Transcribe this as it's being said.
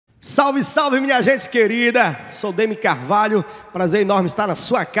Salve, salve, minha gente querida. Sou Demi Karvalho, prazer enorme estar na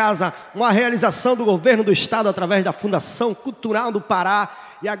sua casa. Uma realização do Governo do Estado através da Fundação Cultural do Pará.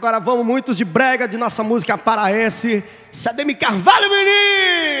 E agora vamos muito de brega de nossa música paraense. Isso é Demi Karvalho, menino!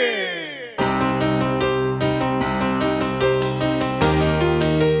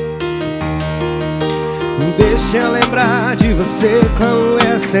 Deixa eu lembrar de você como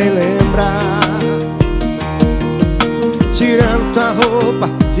é sem lembrar, tirando tua roupa,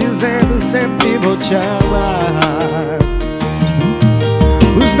 dizendo sempre vou te amar.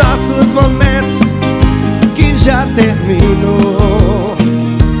 Os nossos momentos que já terminou,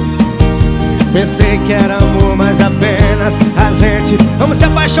 pensei que era amor, mas apenas a gente vamos se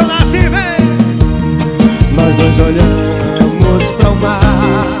apaixonar assim, vem. Nós dois olhamos para o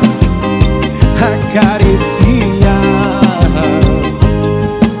mar, acariciar,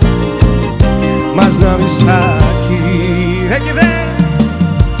 mas não está aqui. Vem que vem.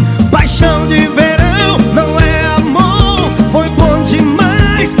 Paixão de verão não é amor, foi bom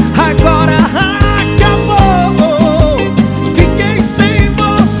demais, agora acabou. Fiquei sem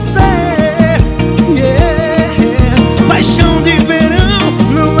você, yeah. Paixão de verão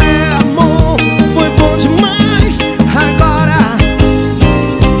não é amor, foi bom demais, agora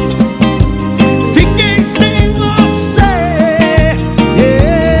fiquei sem você,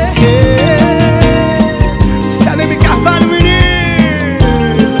 yeah. Se a Demi Karvalho, menino.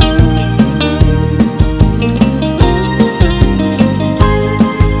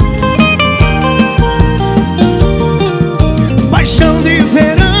 Paixão de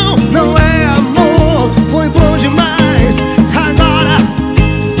verão não é amor, foi bom demais, agora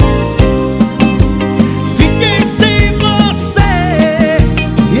fiquei sem você,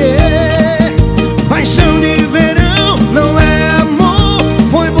 yeah. Paixão de verão não é amor,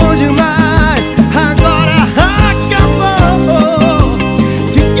 foi bom demais, agora acabou.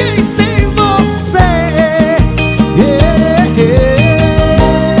 Fiquei sem você, yeah.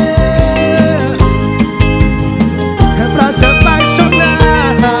 É pra se apaixonar.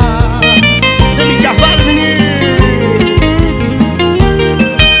 Demi Karvalho, menino.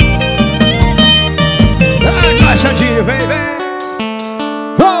 Encaixadinho, vem, vem.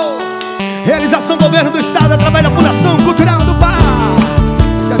 Oh! Realização Governo do Estado através da Fundação Cultural do Pará.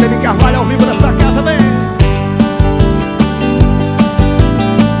 Isso é Demi Karvalho ao vivo na sua casa, vem.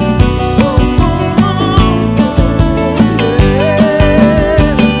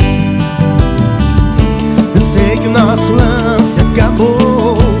 Eu sei que o nosso lance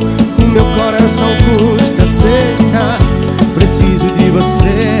acabou, o meu coração custa aceitar. Preciso de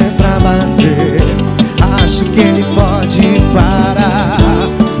você pra bater, acho que ele pode parar.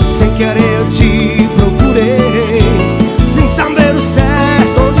 Sem querer eu te procurei, sem saber o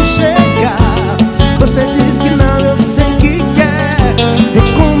certo onde chegar. Você diz que não, eu sei que quer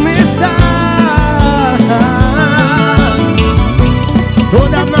recomeçar.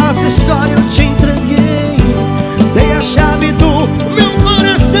 Toda a nossa história eu te entreguei, dei a chave do meu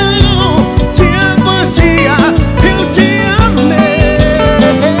coração. Dia após dia eu te amei.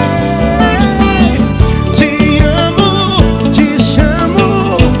 Te amo, te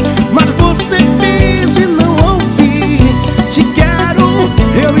chamo, mas você finge não ouvir. Te quero,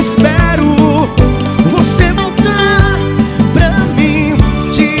 eu espero você voltar pra mim.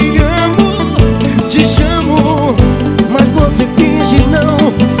 Te amo, te chamo, mas você finge não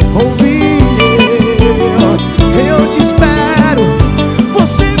ouvir. Eu te espero,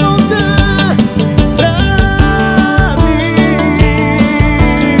 você voltar pra mim,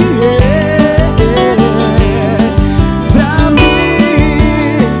 pra mim.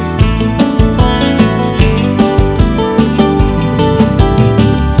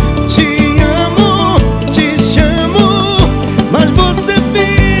 Te amo, te chamo, mas você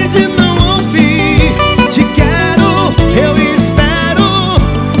finge não ouvir. Te quero, eu espero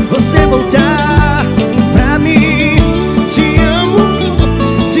você voltar pra mim. Te amo,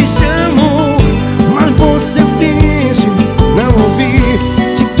 te chamo, mas você finge não ouvir.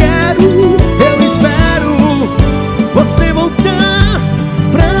 Te quero, eu espero você voltar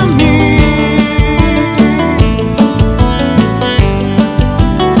pra mim.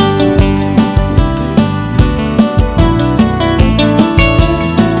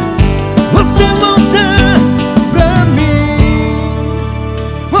 Você voltar pra mim.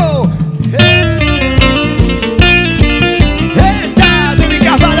 Oh! Eita, Demi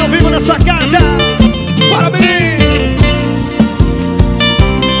Karvalho ao vivo na sua casa. Bora, menino!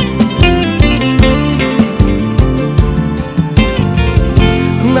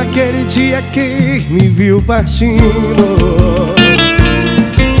 Naquele dia que me viu partindo,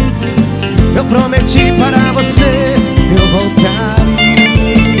 eu prometi para você eu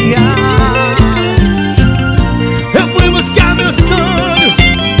voltaria.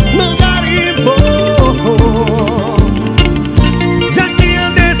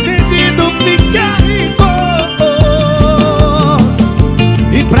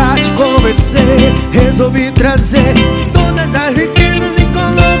 resolvi trazer todas as riquezas e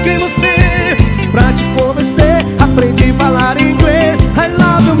coloquei você pra te convencer. Aprendi a falar inglês, I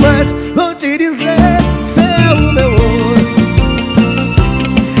love you much. Vou te dizer, cê é o meu ouro.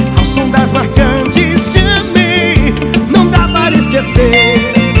 Ao som das marcantes te amei, não dá para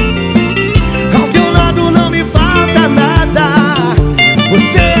esquecer. Ao teu lado não me falta nada,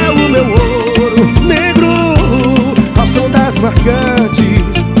 você é o meu ouro negro. Ao som das marcantes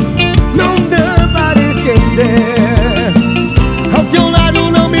não dá para esquecer. Ao teu lado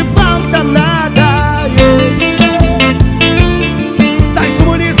não me falta nada, yeah. Tá isso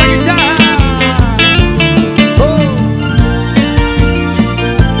bonito essa guitarra. Oh.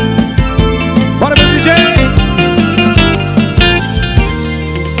 Bora, meu DJ.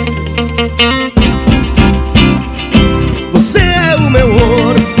 Você é o meu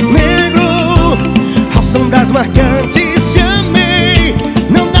ouro negro. Ao som das marcantes te amei,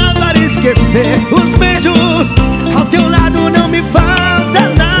 não dá para esquecer. Os beijos, ao teu lado não me falta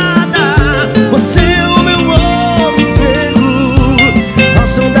nada, você é o meu ouro negro. Ao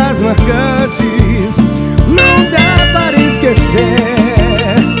som das marcantes não dá para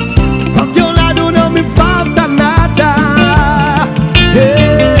esquecer. Ao teu lado não me falta nada,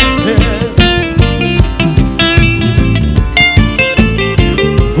 yeah.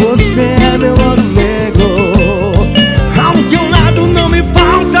 Você é meu ouro negro. Ao teu lado não me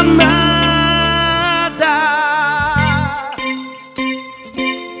falta nada.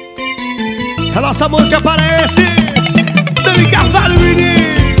 A nossa música para esse Demi Karvalho, menino.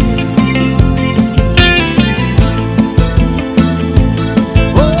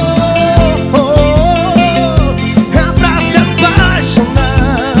 Oh, oh, oh, é pra se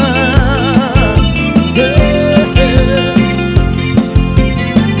apaixonar, yeah, yeah.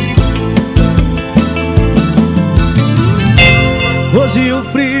 Hoje o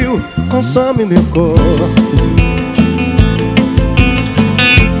frio consome meu corpo,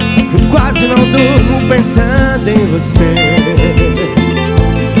 quase não durmo pensando em você.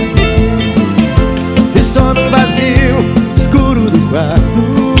 Estou no vazio escuro do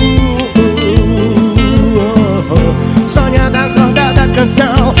quarto, sonhando acordada a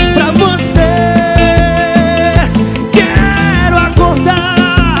canção pra você. Quero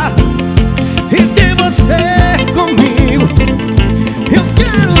acordar e ter você comigo. Eu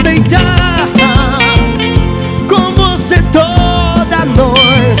quero deitar com você toda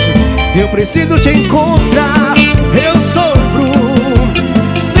noite. Eu preciso te encontrar, eu sofro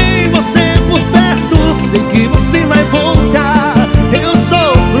sem você por perto. Sei que você vai voltar. Eu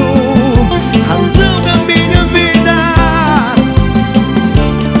sofro, razão da minha vida.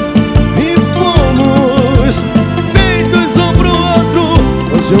 E fomos feitos um pro outro.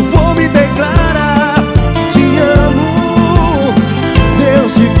 Hoje eu vou me declarar, te amo.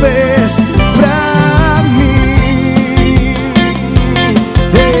 Deus te fez pra mim.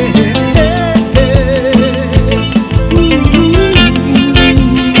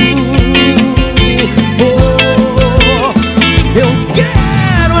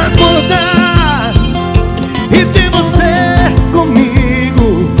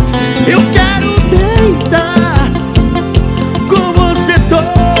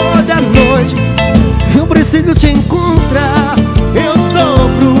 Preciso te encontrar, eu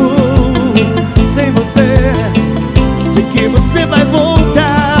sofro sem você. Sei que você vai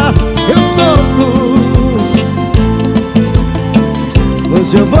voltar. Eu sofro,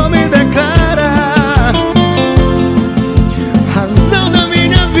 hoje eu vou me declarar, razão da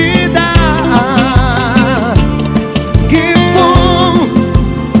minha vida. Que fomos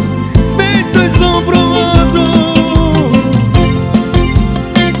feitos um pro outro.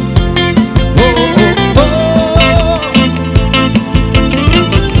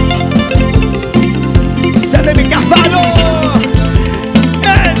 Demi Karvalho,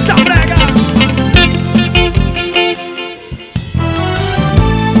 eita brega.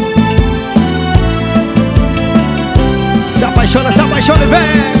 Se apaixona,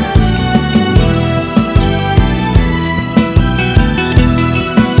 vem.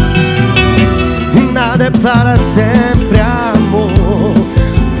 Nada é para sempre, amor,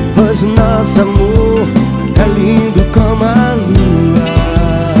 pois o nosso amor é lindo como a lua.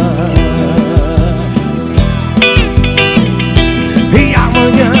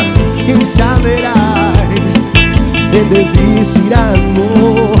 Quem saberás, quando existirá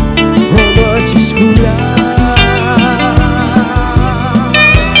amor ou noite escura.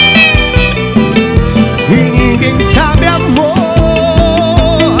 E ninguém sabe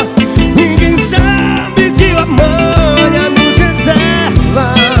amor, ninguém sabe que o amor nos reserva.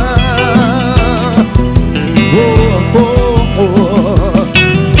 Oh, oh, oh.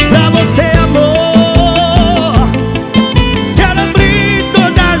 Pra você amor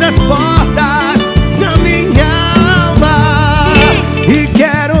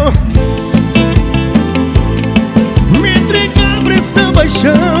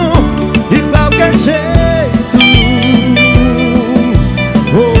paixão de qualquer jeito.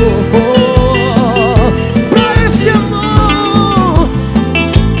 Oh, oh, pra esse amor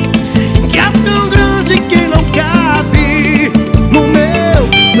que é tão grande que não cabe no meu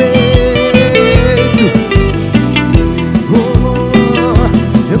peito. Oh,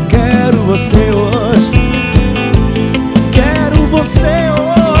 eu quero você hoje, quero você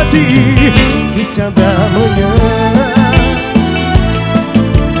hoje, que se abra amanhã.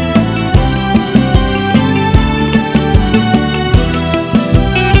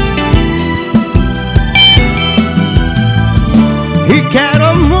 E quero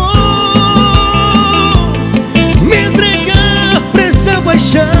amor, me entregar pra essa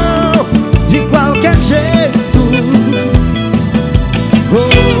paixão de qualquer jeito. Oh,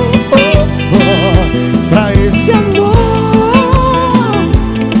 oh, oh, pra esse amor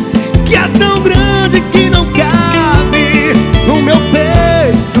que é tão grande que não cabe no meu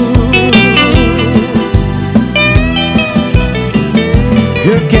peito.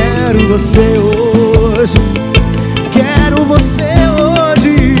 Eu quero você hoje, quero você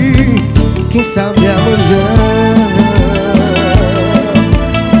hoje, quem sabe amanhã.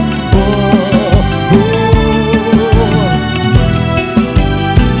 Oh, oh.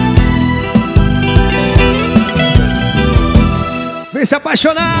 Vem se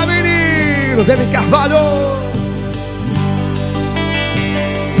apaixonar, menino, Demi Karvalho.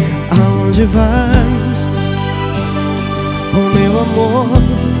 Aonde vais, oh meu amor?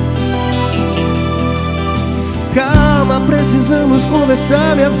 Calma, precisamos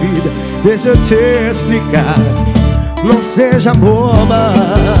conversar, minha vida. Deixa eu te explicar. Não seja boba,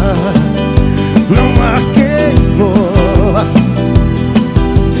 não marquei boba.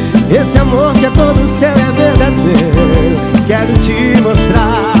 Esse amor que é todo seu é verdadeiro. Quero te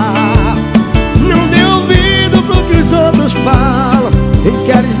mostrar. Não dê ouvido pro que os outros falam e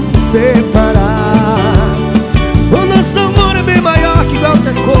queres nos separar. O nosso amor é bem maior que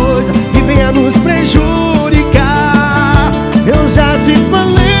qualquer coisa que venha nos prejudicar. Eu já te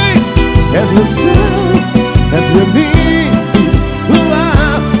falei, és meu céu, és meu lindo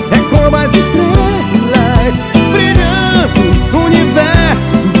luar. É como as estrelas brilhando no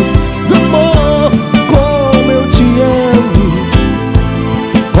universo do amor. Como eu te amo,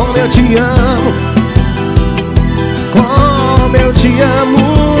 como eu te amo, como eu te amo,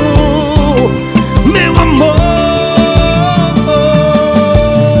 meu amor.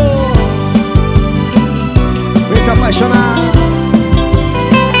 Vem se apaixonar.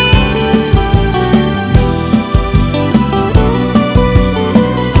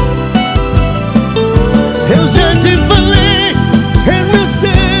 Eu já te falei, és meu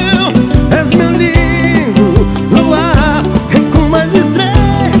céu, és meu lindo luar. É como as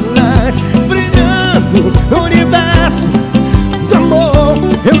estrelas brilhando no universo do amor.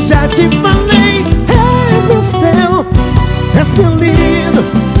 Eu já te falei, és meu céu, és meu lindo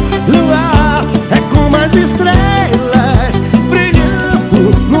luar. É como as estrelas brilhando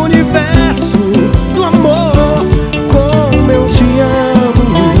no universo do amor. Como eu te amo,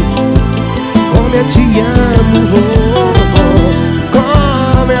 como eu te amo, oh,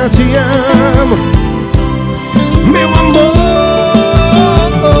 oh, como eu te amo, meu amor.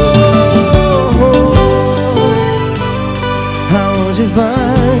 Oh, oh. Aonde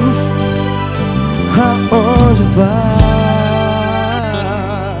vais? Aonde vais?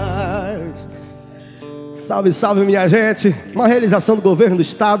 Salve, salve, minha gente. Uma realização do Governo do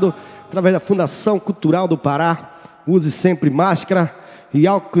Estado, através da Fundação Cultural do Pará. Use sempre máscara e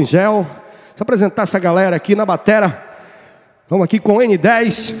álcool em gel. Deixa eu apresentar essa galera aqui na batera. Vamos aqui com o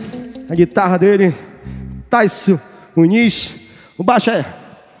N10, a guitarra dele, Taísio Muniz. O baixo é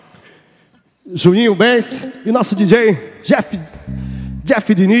Juninho Benz. E nosso DJ,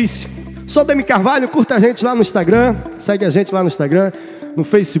 Jeff Diniz. Sou Demi Karvalho, curta a gente lá no Instagram. Segue a gente lá no Instagram, no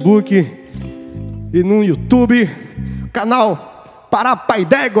Facebook e no YouTube. Canal Pará Pai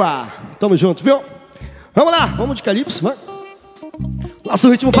d'Égua. Tamo junto, viu? Vamos lá, vamos de calypso, vai. Nosso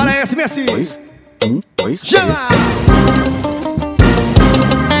ritmo paraense, Messi. 2, 1, 2, chama!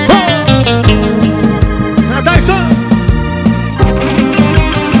 Oh! Tyson!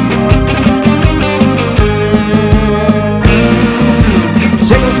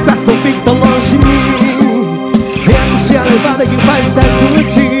 Chegamos perto, não fique tão longe de mim. Venha curtir a levada que vai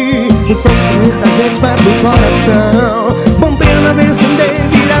sacudir. O som que muita gente vai pro coração. Bombeia na vez, acender,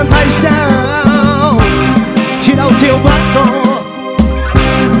 vira paixão. Tira o teu batom,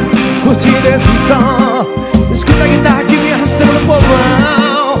 curtindo esse som. Escuta a guitarra que me arrastando no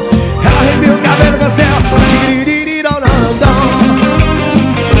povão. Ela arrepia o cabelo do céu.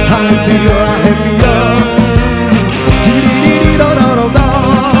 Arrepiou, arrepiou.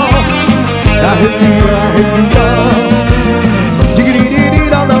 arrepio, arrepio.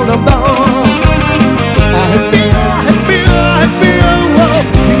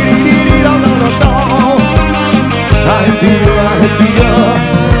 Arrepio, arrepio.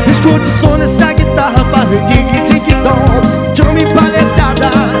 Escute o som dessa guitarra fazendo tic-tic-tom, de uma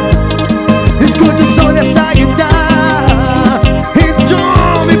empalhetada. Escute o som dessa guitarra e de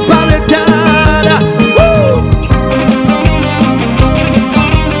uma empalhetada.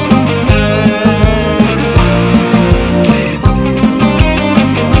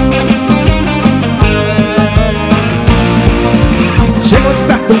 Chegou de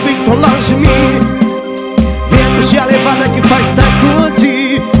perto, vem tão longe de mim. Ventos de a levada que faz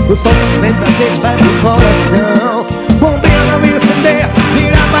sacudir. O som que vem da gente vai pro coração. Bombeia não me acender,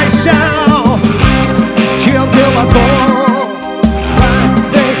 vira paixão. Que é o teu batom. Vai,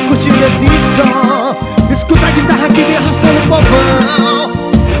 vem, curtir esse som. Escuta a guitarra que vem arrastando o povão.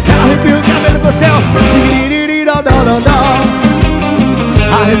 Ela arrepia o cabelo do céu.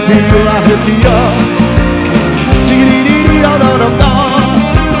 Arrepio, arrepio.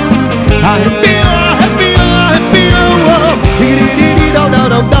 Arrepio, arrepio, arrepio.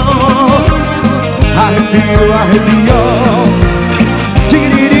 Arrepio, arrepio.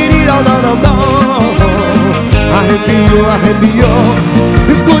 Arrepio, arrepio.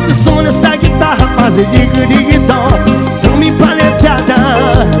 Escute o som dessa guitarra fazer dig-dig-dom, uma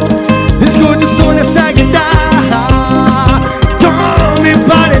empalhetada. Escute o som dessa guitarra, uma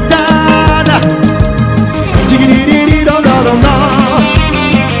empalhetada. Dig-dig-dig-dom-dom-dom.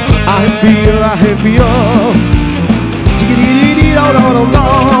 Arrepio, arrepio.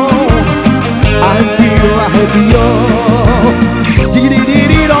 Dig-dig-dig-dom-dom-dom. Arrepio, arrepio.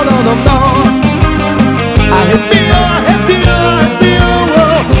 Dig-dig-dig-dom-dom-dom. Arrepio, arrepio, arrepio.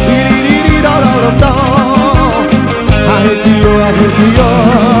 Dig-dig-dig-dom-dom-dom. Arrepio, arrepio.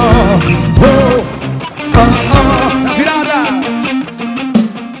 Oh, oh, oh. Na virada.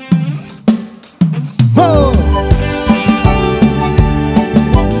 Oh.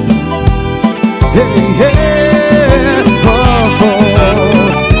 Hey, hey. Oh, oh.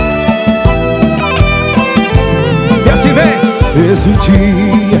 E assim vem. Esse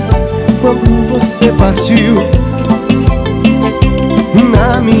dia quando você partiu,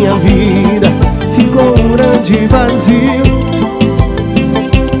 na minha vida ficou um grande vazio.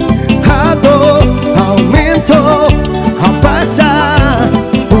 A dor aumentou ao passar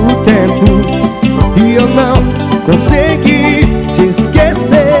o tempo e eu não consegui te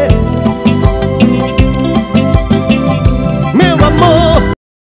esquecer. Meu amor,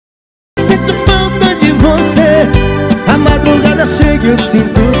 sinto falta de você. A madrugada chega e eu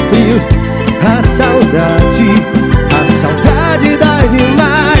sinto frio. A saudade dói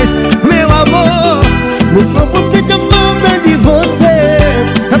demais. Meu amor, meu corpo sente a falta de você.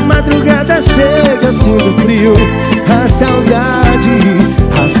 A madrugada chega, eu sinto frio. A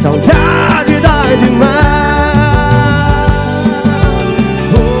saudade dói demais.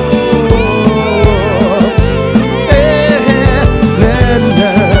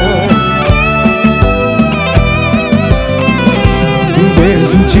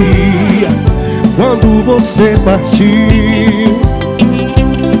 Desde o dia quando você partiu,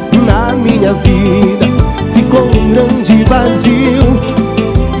 na minha vida ficou um grande vazio.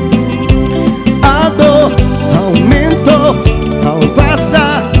 A dor aumentou ao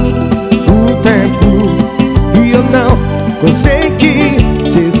passar o tempo e eu não consegui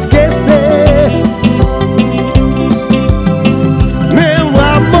te esquecer. Meu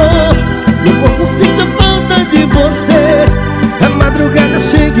amor, meu corpo sente a falta de você. A madrugada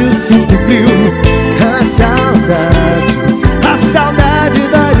chega e eu sinto frio. A saudade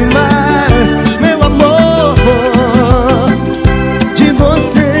dói demais. Meu amor, de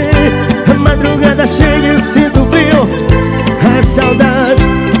você. A madrugada chega e eu sinto frio. A saudade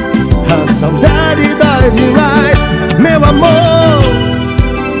dói demais. Meu amor.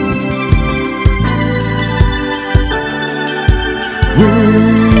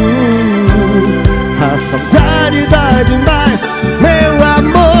 A saudade dói demais. Meu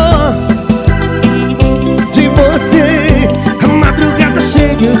amor, de você. A madrugada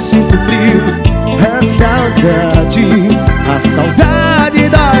chega e eu sinto frio. A saudade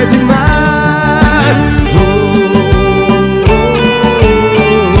dói demais.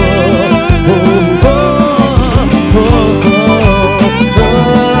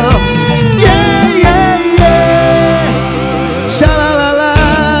 Yeah, yeah, yeah. Xalalala.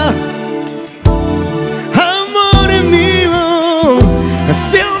 Amor é meu, é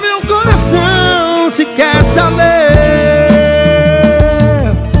seu meu coração. Se quer saber,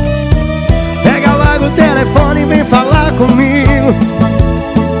 pega logo o telefone e vem falar comigo.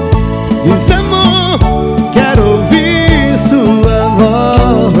 Diz amor.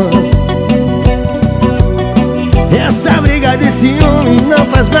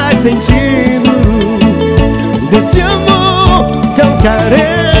 sentido desse amor tão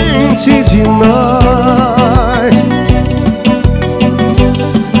carente de nós.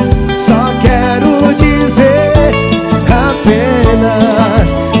 Só quero dizer apenas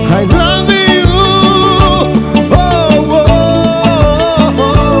I love you. Oh, oh,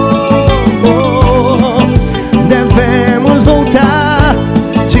 oh, oh. Devemos voltar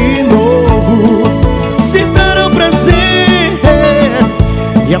de novo, se dar um prazer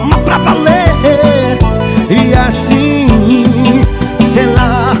e amar pra valer. E assim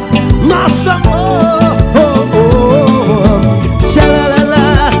selar nosso amor.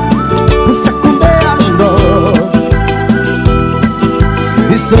 Xalalala, sacudeando.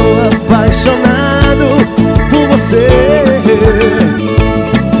 Estou apaixonado por você.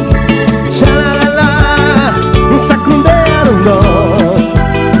 Xalalala, sacudeando.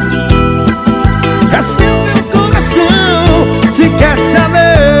 É seu meu coração, se quer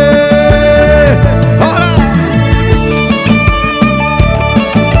saber.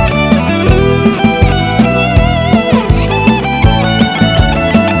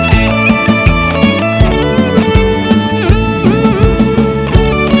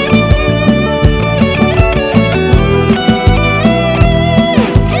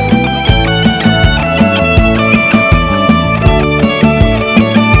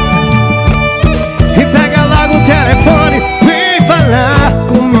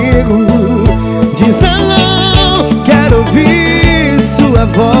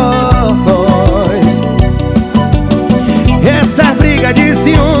 Voz. Essa briga de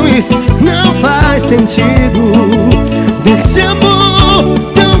ciúmes não faz sentido desse amor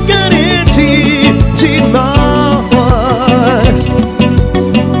tão carente de nós.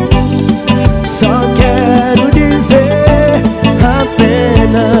 Só quero dizer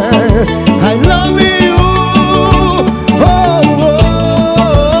apenas I love you. Oh, oh,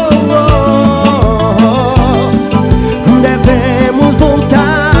 oh, oh. Devemos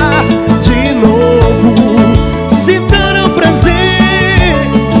voltar de novo, se dar um prazer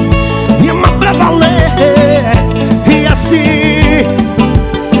e amar pra valer. E assim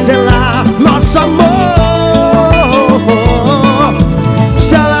selar nosso amor.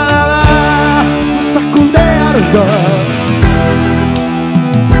 Xalala, sacudeando.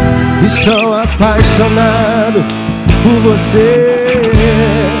 Estou apaixonado por você.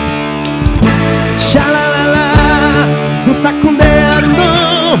 Xalala, sacudeando.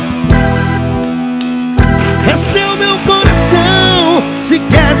 É seu meu coração, se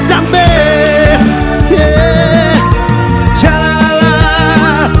quer saber.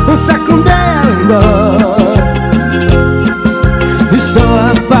 Xalala, sacudeando. Estou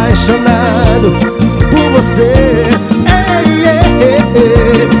apaixonado por você.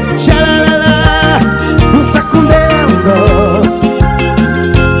 Xalala, sacudeando.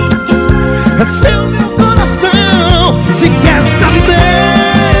 É seu meu coração, se quer saber.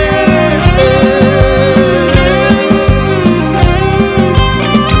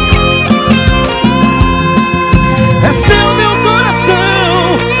 É seu meu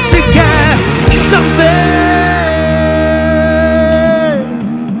coração, se quer saber.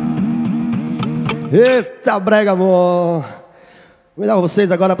 Eita brega, amor. Vou dar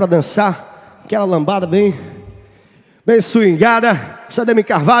vocês agora pra dançar aquela lambada bem swingada. Essa é Demi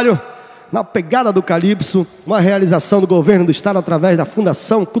Karvalho, na pegada do calypso, uma realização do Governo do Estado através da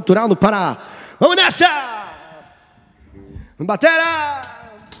Fundação Cultural no Pará. Vamos nessa! Batera!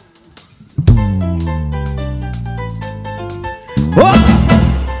 Oh!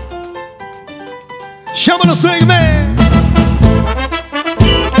 Chama no swing, man!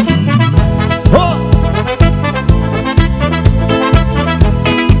 Oh!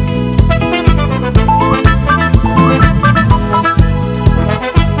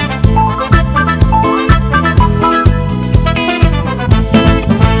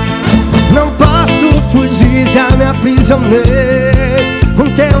 Fugir, já me aprisionei com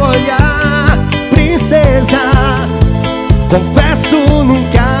teu olhar, princesa. Confesso,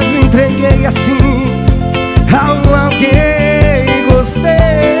 nunca me entreguei assim a alguém.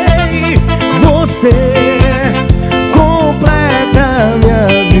 Gostei, você completa minha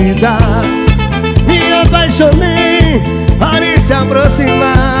vida. Me apaixonei, pare se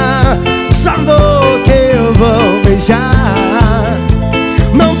aproximar. Sua boca eu vou beijar.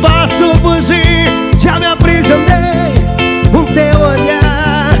 Não posso fugir, já me aprisionei com teu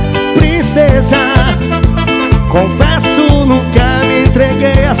olhar, princesa. Confesso, nunca me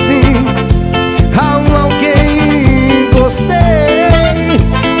entreguei assim a alguém. Gostei,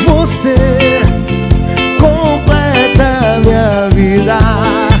 você completa minha vida.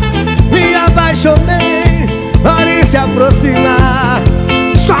 Me apaixonei, pare se aproximar.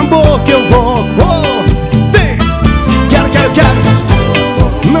 Sua boca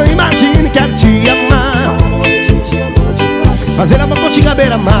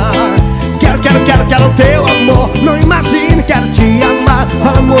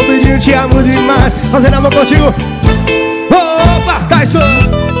amo demais fazer amor contigo. Opa, Tyson.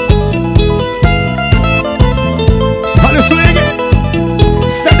 Olha o swing.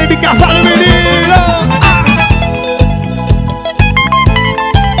 Isso é Demi Karvalho, menino.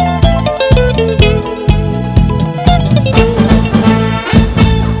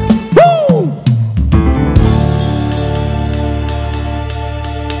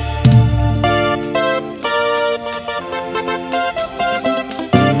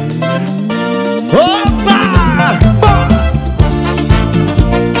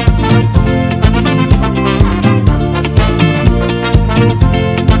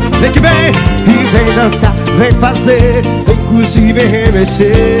 Vem que vem, e vem dançar, vem fazer, vem curtir, vem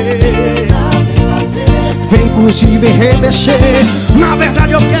remexer. Vem curtir, vem remexer. Na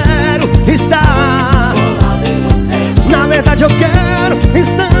verdade eu quero estar colado em você. Na verdade eu quero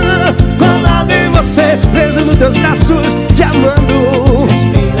estar colado em você, preso nos teus braços, te amando.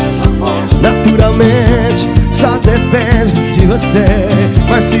 Respirando amor. Naturalmente, só depende de você.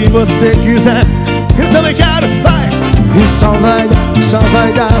 Mas se você quiser, eu também quero, vai. E só vai dar, só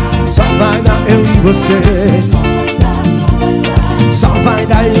vai dar, só vai dar eu e você. Só vai dar, só vai dar, só vai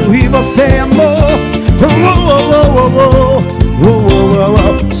dar eu e você, amor. Oh, oh, oh, oh, oh, oh, oh, oh,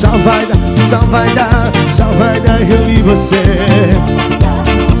 oh. Só vai dar, só vai dar, só vai dar eu e você.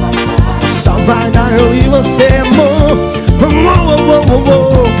 Só vai dar eu e você, amor. Oh, oh, oh, oh, oh,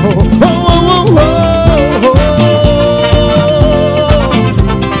 oh, oh, oh, oh, oh.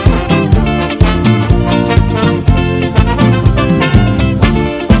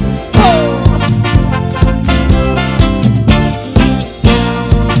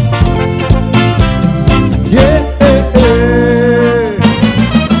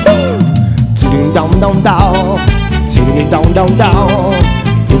 Down, down, down, down, down, down,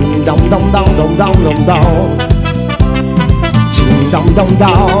 down, down, down. Down, down,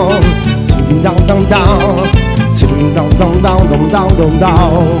 down, down, down, down, down, down, down, down, down,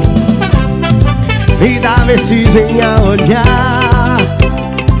 down. Me dá vertigem a olhar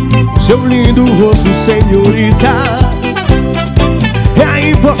seu lindo rosto, senhorita. É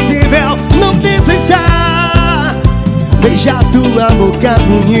impossível não desejar beijar tua boca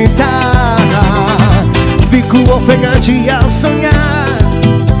bonita. Fico ofegante a sonhar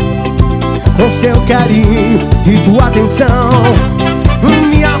com seu carinho e tua atenção.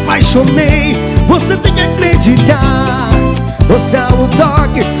 Me apaixonei, você tem que acreditar. Você é o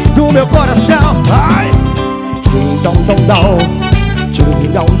toque do meu coração. Ai! Down, down, down,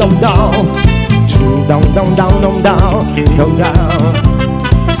 down, down, down, down, down, down, down, down,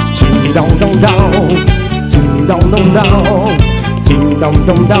 down, down, down, down,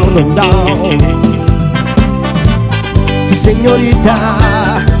 down, down, down. Senhorita,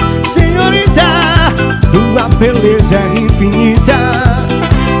 senhorita, tua beleza é infinita.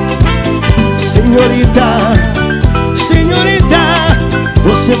 Senhorita, senhorita,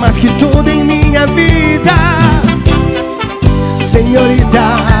 você mais que tudo em minha vida. Senhorita,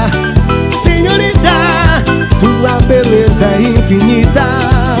 senhorita, tua beleza é infinita.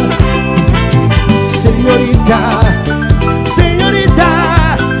 Senhorita, senhorita,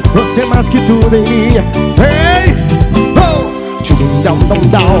 você mais que tudo em minha. Hey! Down, down,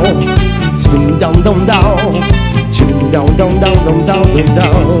 down, down, down, down, down, down, down, down, down,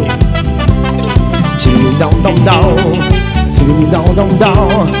 down, down, down,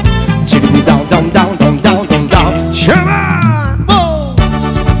 down, down, down, down, down. Chama!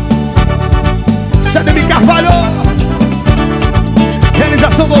 Demi Karvalho.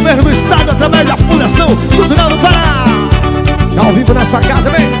 Realização do Governo do Estado através da Fundação Cultural do Pará. Ao vivo na sua casa,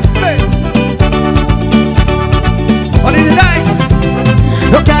 vem, vem. Olha de 10.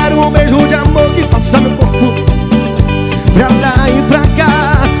 Eu quero um beijo de amor que faça meu corpo pra lá e pra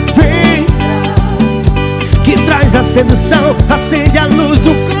cá. Vem, que traz a sedução, acende a luz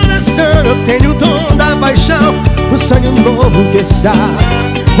do coração. Eu tenho o dom da paixão, o sonho novo que está.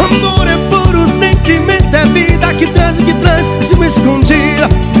 O amor é puro sentimento, é vida que traz, se escondida.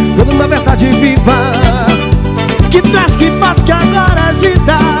 Toda uma verdade viva, que traz, que faz, que agora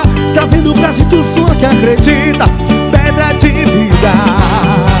agita, trazendo pra gente o som que acredita. Pedra de vida,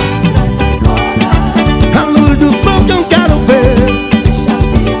 traz agora a luz do som que eu quero ver. Deixa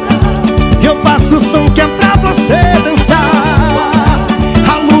vibrar, eu faço o som que é pra você dançar.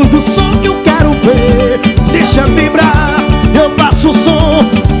 A luz do som que eu quero ver. Deixa vibrar, eu faço o som.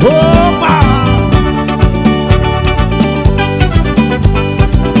 Opa!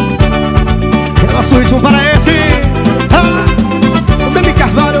 É nosso ritmo para esse.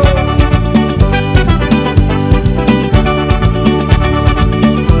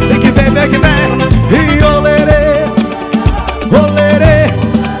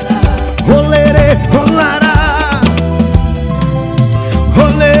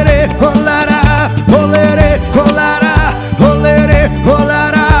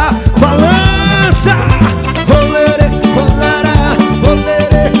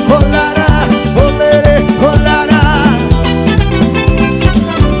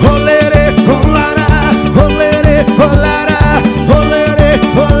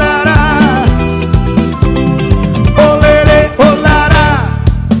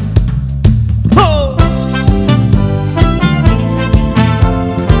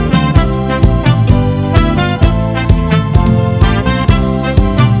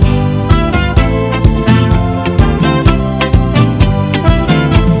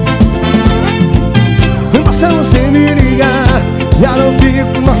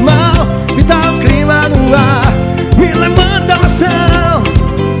 fico normal, me dá um clima no ar, me levanta a astral.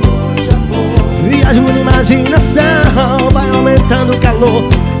 Viajo na imaginação, vai aumentando o calor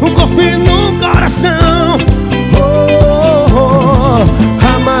no corpo e no coração.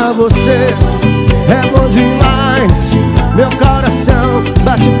 Amar você é bom demais, meu coração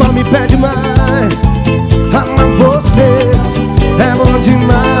bate palma e pede mais. Amar você é bom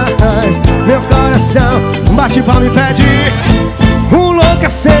demais, meu coração bate palma e pede. Louca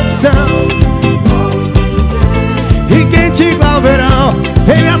sedução, e quente igual verão,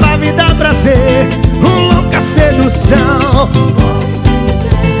 vem me amar, me dá prazer. Louca sedução,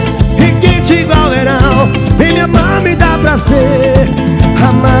 e quente igual verão, vem me amar, me dá prazer.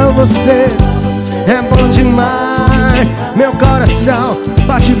 Amar você é bom demais, meu coração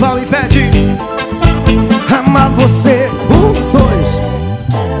bate palma e pede. Amar você, dois,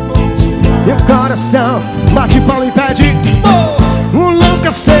 meu coração bate palma e pede.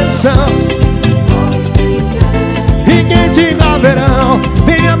 Louca sedução, e quente igual verão,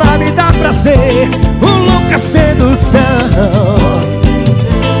 vem me amar, me dá prazer. Louca sedução,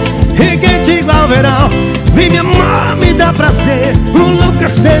 e quente igual verão, vem me amar, me dá prazer. Louca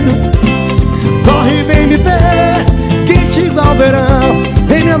sedução, corre, vem me ver. Quente igual verão,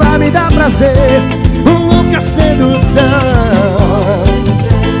 vem me amar, me dá prazer. Louca sedução,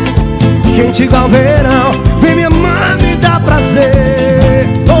 quente igual verão, vem me amar, me dá prazer.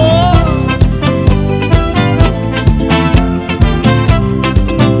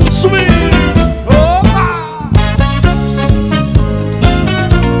 Subir, opa!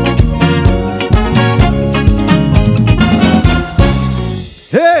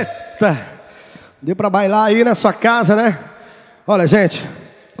 Eita! Deu pra bailar aí na sua casa, né? Olha, gente,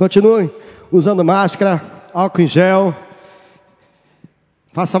 continue usando máscara, álcool em gel.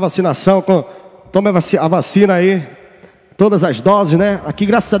 Faça a vacinação, tome a vacina aí, todas as doses, né? Aqui,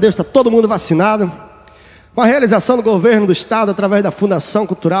 graças a Deus, está todo mundo vacinado. Com a realização do Governo do Estado, através da Fundação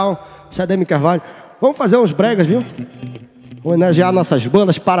Cultural, essa é Demi Karvalho. Vamos fazer uns bregas, viu? Homenagear nossas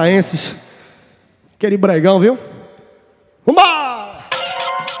bandas paraenses. Aquele bregão, viu? Vambora!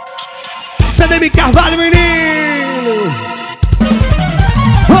 Essa é Demi Karvalho, menino!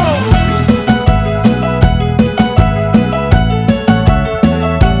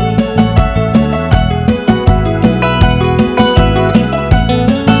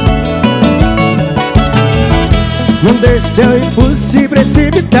 Não deixe seu impulso se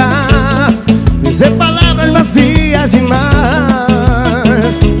precipitar, dizer palavras vazias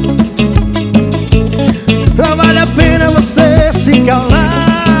demais. Não vale a pena você se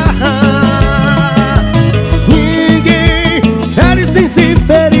calar. Ninguém fere sem se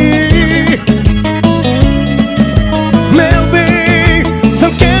ferir. Meu bem,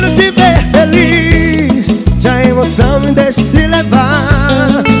 só quero te ver feliz. Já a emoção me deixa se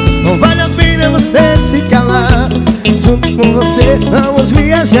levar. Não vale a pena você se calar. Junto com você vamos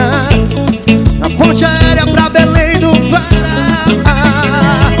viajar na ponte aérea pra Belém do Pará.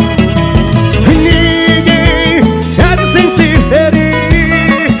 Ninguém quer sem se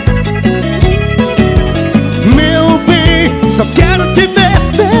ferir. Meu bem, só quero te ver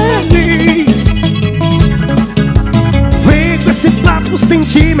feliz. Vem com esse papo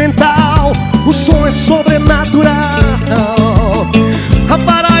sentimental, o som é sobrenatural. A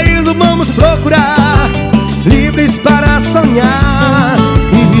paraíso vamos procurar, livres para sonhar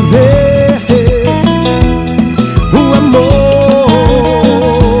e viver o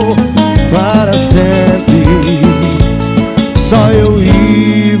amor para sempre. Só eu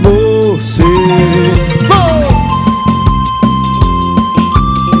e você.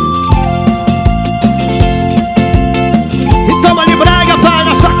 E toma ali brega, pai,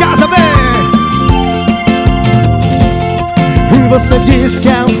 na sua casa, vem. E você diz que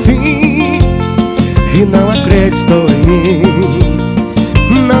é o fim e não acreditou em mim.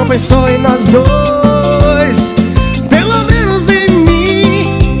 Não pensou em nós dois, pelo menos em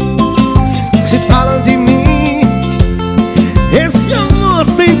mim. Se falam de mim, esse amor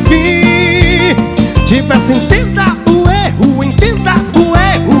sem fim. Te peço, entenda o erro, entenda o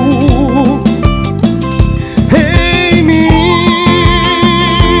erro em mim.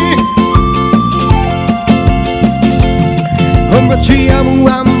 Como eu te amo,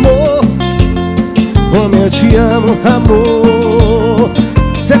 amor. Como eu te amo, amor.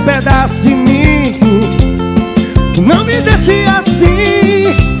 Você é pedaço de mim, não me deixe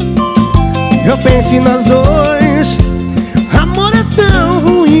assim. Eu penso em nós dois, amor é tão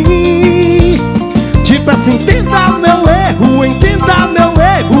ruim. Te peço, entenda meu erro, entenda meu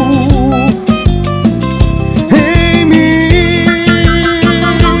erro em mim.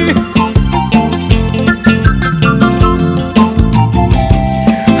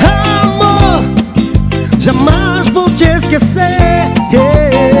 jamais vou te esquecer.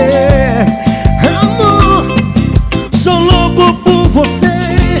 Amor, sou louco por você.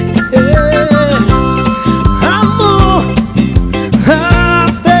 Amor, a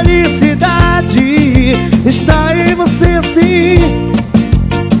felicidade está em você, sim.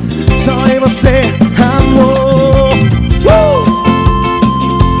 Só em você, amor.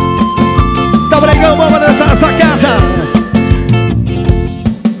 Tá bregão, vamos dançar na sua casa.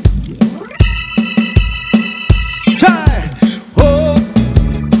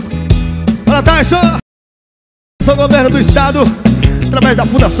 Sou Governo do Estado, através da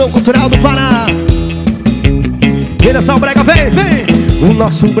Fundação Cultural do Pará. Vem dançar o brega, vem, vem. O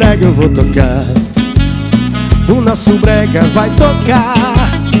nosso brega eu vou tocar, o nosso brega vai tocar.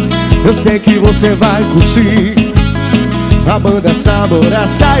 Eu sei que você vai curtir a banda Sabor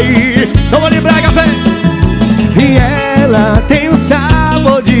Açaí. Vamos ali, brega, vem. E ela tem um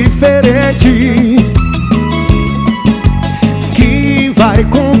sabor diferente que vai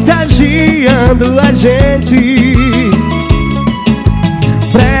contagiando a gente.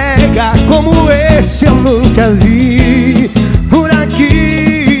 Brega como esse eu nunca vi por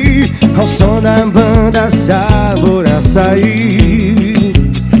aqui, ao som da banda Sabor Açaí,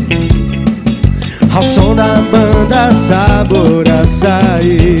 ao som da banda Sabor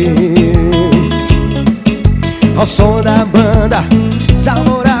Açaí, ao som da banda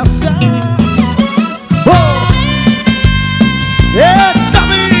Sabor Açaí. Eita,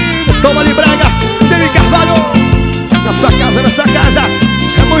 menino! Toma ali, brega, Demi Karvalho. Na sua casa, na sua casa.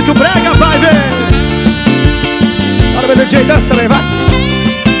 É muito brega, vai ver. Bora ver o DJ dança também, vai.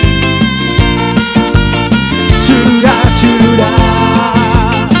 Tchurá, tchurá.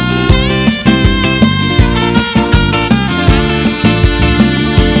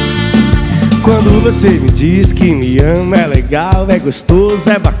 Quando você me diz que me ama, é legal, é gostoso,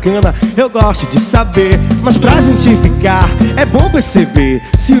 é bacana, eu gosto de saber. Mas pra gente ficar, é bom perceber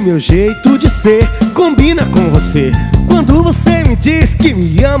se o meu jeito de ser combina com você. Quando você me diz que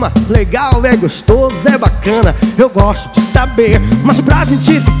me ama, legal, é gostoso, é bacana, eu gosto de saber. Mas pra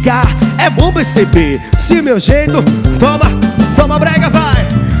gente ficar, é bom perceber se o meu jeito... Toma, toma brega, vai.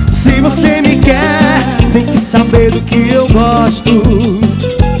 Se você me quer, tem que saber do que eu gosto,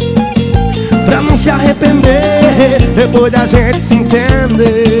 pra não se arrepender depois da gente se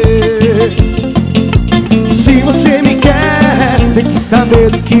entender. Se você me quer, tem que saber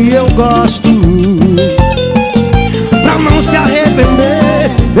do que eu gosto, pra não se arrepender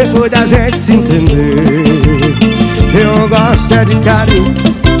depois da gente se entender. Eu gosto é de carinho,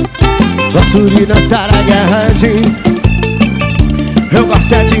 gosto de dançar agarradinho, eu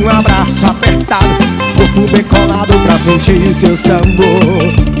gosto é de um abraço apertado, corpo bem colado pra sentir teu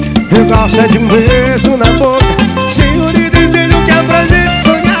sabor. Eu gosto é de um beijo na boca, cheio de desejo que é pra gente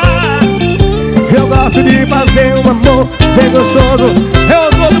sonhar. Eu gosto de fazer um amor bem gostoso. Eu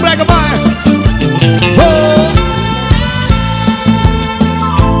vou do brega, vai. Oh.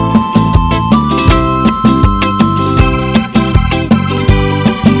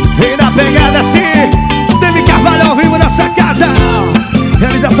 Vem na pegada assim, Demi Karvalho ao vivo na sua casa.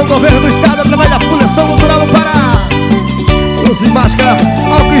 Realização Governo do Estado, através da Fundação Cultural do Pará. Luz e máscara,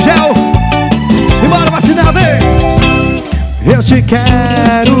 álcool e gel. E bora vacinar, vem. Eu te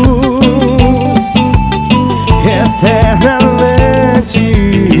quero eternamente,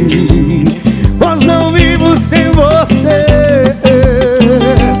 pois não vivo sem você.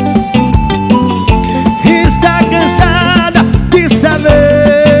 Está cansada de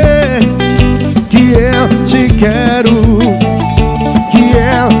saber que eu te quero, que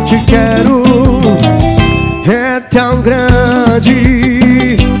eu te quero. É tão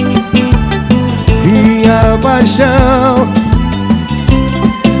grande minha paixão,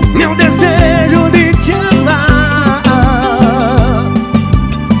 meu desejo de te amar.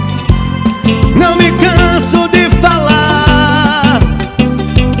 Não me canso de falar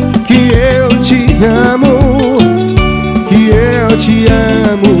que eu te amo, que eu te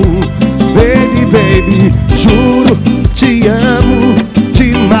amo. Baby, baby, juro, te amo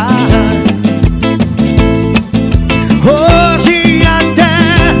demais. Hoje até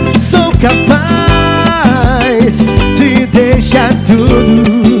sou capaz de deixar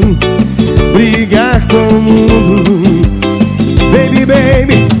tudo, brigar com o mundo. Baby,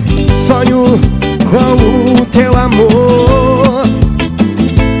 baby, sonho com o teu amor.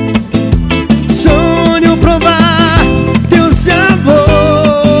 Sonho provar teu sabor,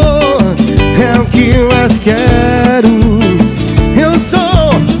 é o que eu mais quero.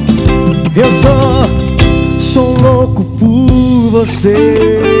 Sou louco por você.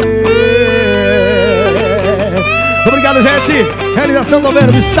 Obrigado, gente. Realização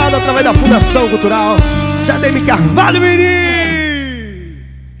Governo do Estado através da Fundação Cultural. Isso é Demi Karvalho, menino.